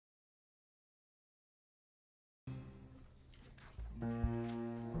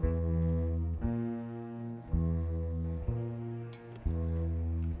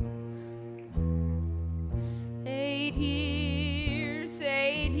8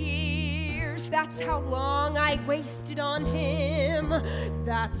 years, that's how long I wasted on him.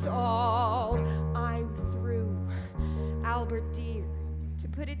 That's all. I'm through. Albert dear, to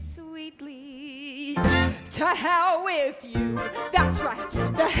put it sweetly, to hell with you. That's right,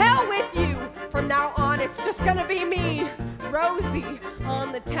 the hell with you. From now on, it's just gonna be me, Rosie,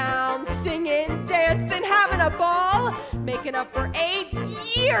 on the town, singing, dancing, having a ball, making up for 8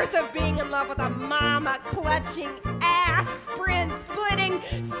 years of being in love with a mama-clutching, ass-splitting,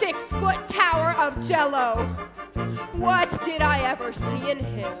 6-foot tower of jello. What did I ever see in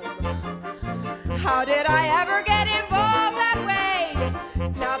him? How did I ever get involved that way?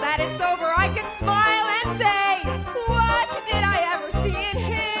 Now that it's over, I can smile and say, what did I ever see in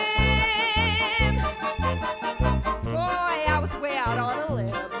him? Boy, I was way out on a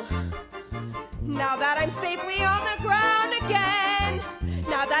limb. Now that I'm safely on the ground again,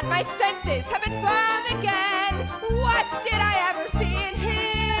 now that my senses have been found again, what did I ever see in him?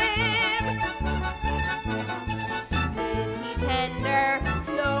 Is he tender?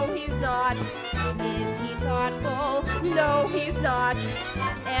 No, he's not. Is he thoughtful? No, he's not.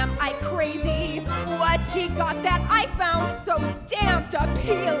 Am I crazy? What's he got that I found so damned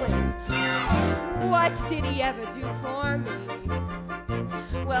appealing? What did he ever do for me?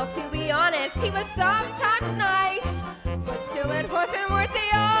 Well, to be honest, he was sometimes nice, but still it wasn't worth the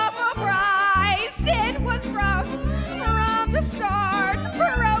awful price. It was rough from the start.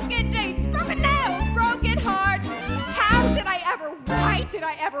 Broken dates, broken nails, broken heart. How did I ever? Why did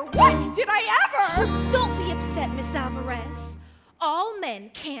I ever? What did I ever? Don't be upset, Miss Alvarez. All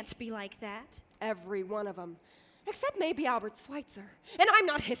men can't be like that. Every one of them, except maybe Albert Schweitzer. And I'm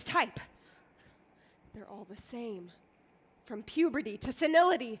not his type. They're all the same. From puberty to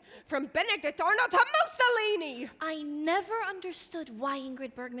senility, from Benedict Arnold to Mussolini. I never understood why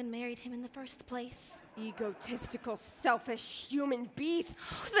Ingrid Bergman married him in the first place. Egotistical, selfish human beasts.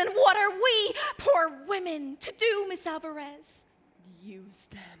 Then what are we, poor women, to do, Miss Alvarez? Use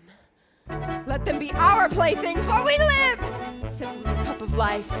them. Let them be our playthings while we live. Sip from the cup of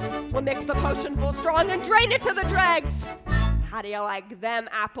life. We'll mix the potion full strong and drain it to the dregs. How do you like them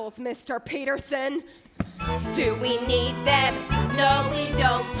apples, Mr. Peterson? Do we need them? No, we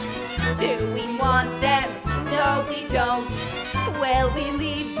don't. Do we want them? No, we don't. Will we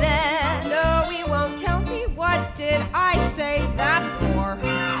leave them? No, we won't. Tell me, what did I say that for?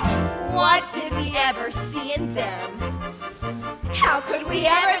 What did we ever see in them? How could we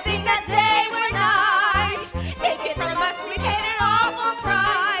ever think that they were nice? Take it from us, we paid an awful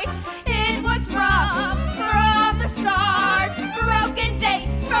price. It was rough from the start. Broken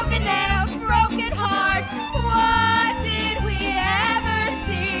dates, broken nails, broken hearts. What did we ever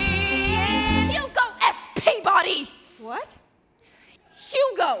see in Hugo F. Peabody? What?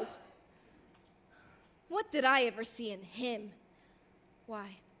 Hugo! What did I ever see in him?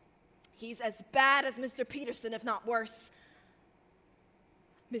 Why, he's as bad as Mr. Peterson, if not worse.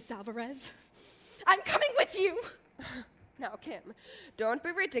 Miss Alvarez, I'm coming with you. Now, Kim, don't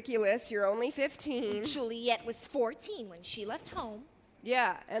be ridiculous. You're only 15. Juliet was 14 when she left home.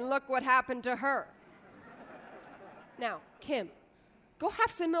 Yeah, and look what happened to her. Now, Kim, go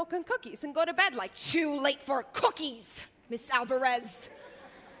have some milk and cookies and go to bed like... Too late for cookies, Miss Alvarez.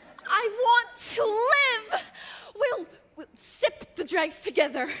 I want to live. We'll sip the dregs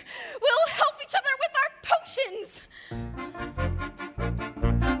together. We'll help each other with our potions.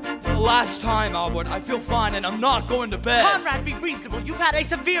 The last time, Albert, I feel fine and I'm not going to bed. Conrad, be reasonable. You've had a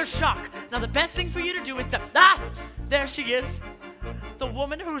severe shock. Now the best thing for you to do is to... Ah! There she is. The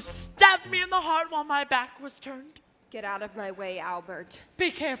woman who stabbed me in the heart while my back was turned. Get out of my way, Albert.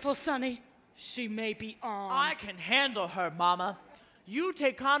 Be careful, Sonny. She may be on. I can handle her, Mama. You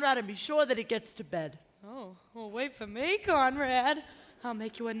take Conrad and be sure that he gets to bed. Oh, well, wait for me, Conrad. I'll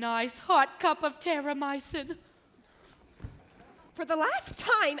make you a nice hot cup of terramycin. For the last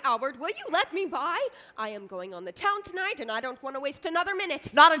time, Albert, will you let me by? I am going on the town tonight, and I don't want to waste another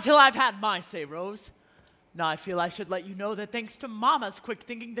minute. Not until I've had my say, Rose. Now I feel I should let you know that thanks to Mama's quick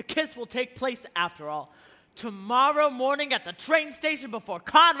thinking, the kiss will take place after all. Tomorrow morning at the train station before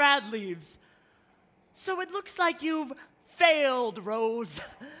Conrad leaves. So it looks like you've failed, Rose.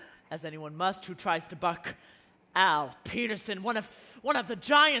 As anyone must who tries to buck Al Peterson, one of the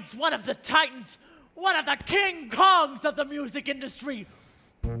giants, one of the titans, one of the King Kongs of the music industry.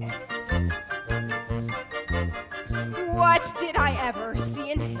 What did I ever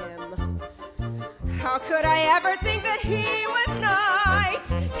see in him? How could I ever think that he was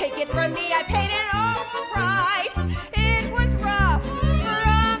nice? Take it from me, I paid an awful price. It was rough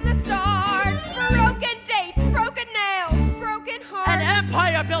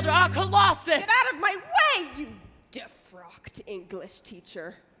mega builder, a colossus. Get out of my way, you defrocked English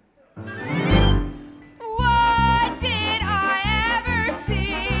teacher. What did I ever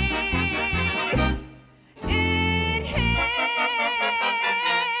see in him?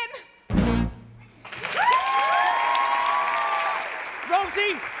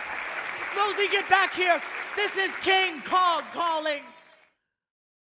 Rosie, get back here. This is King Kong calling.